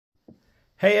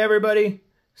Hey everybody,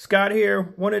 Scott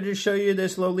here. Wanted to show you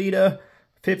this Lolita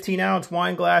 15-ounce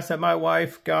wine glass that my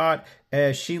wife got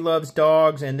as she loves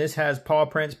dogs, and this has paw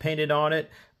prints painted on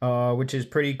it, which is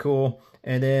pretty cool.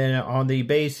 And then on the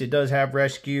base, it does have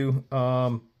rescue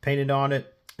painted on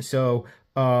it. So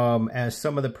as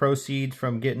some of the proceeds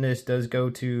from getting this does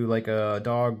go to like a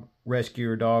dog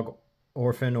rescue or dog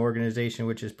orphan organization,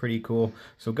 which is pretty cool.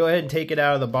 So go ahead and take it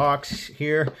out of the box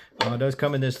here. It does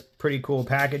come in this pretty cool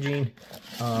packaging.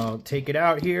 Take it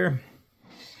out here.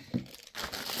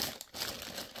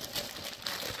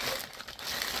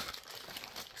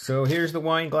 So here's the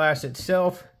wine glass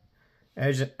itself.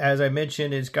 As I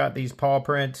mentioned, it's got these paw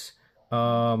prints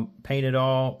painted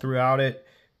all throughout it.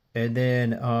 And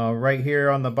then right here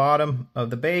on the bottom of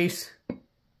the base,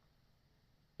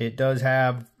 it does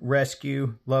have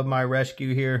rescue, love my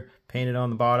rescue here, painted on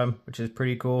the bottom, which is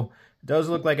pretty cool. It does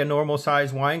look like a normal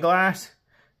size wine glass,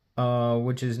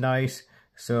 which is nice.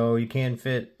 So you can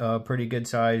fit a pretty good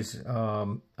size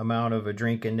amount of a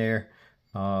drink in there.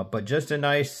 But just a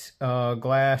nice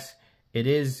glass. It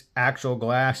is actual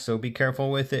glass, so be careful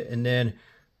with it. And then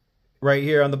right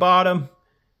here on the bottom,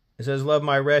 it says love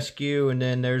my rescue, and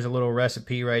then there's a little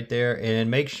recipe right there.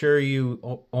 And make sure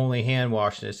you only hand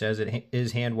wash this, as it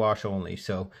is hand wash only.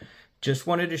 So just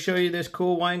wanted to show you this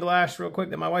cool wine glass real quick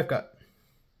that my wife got.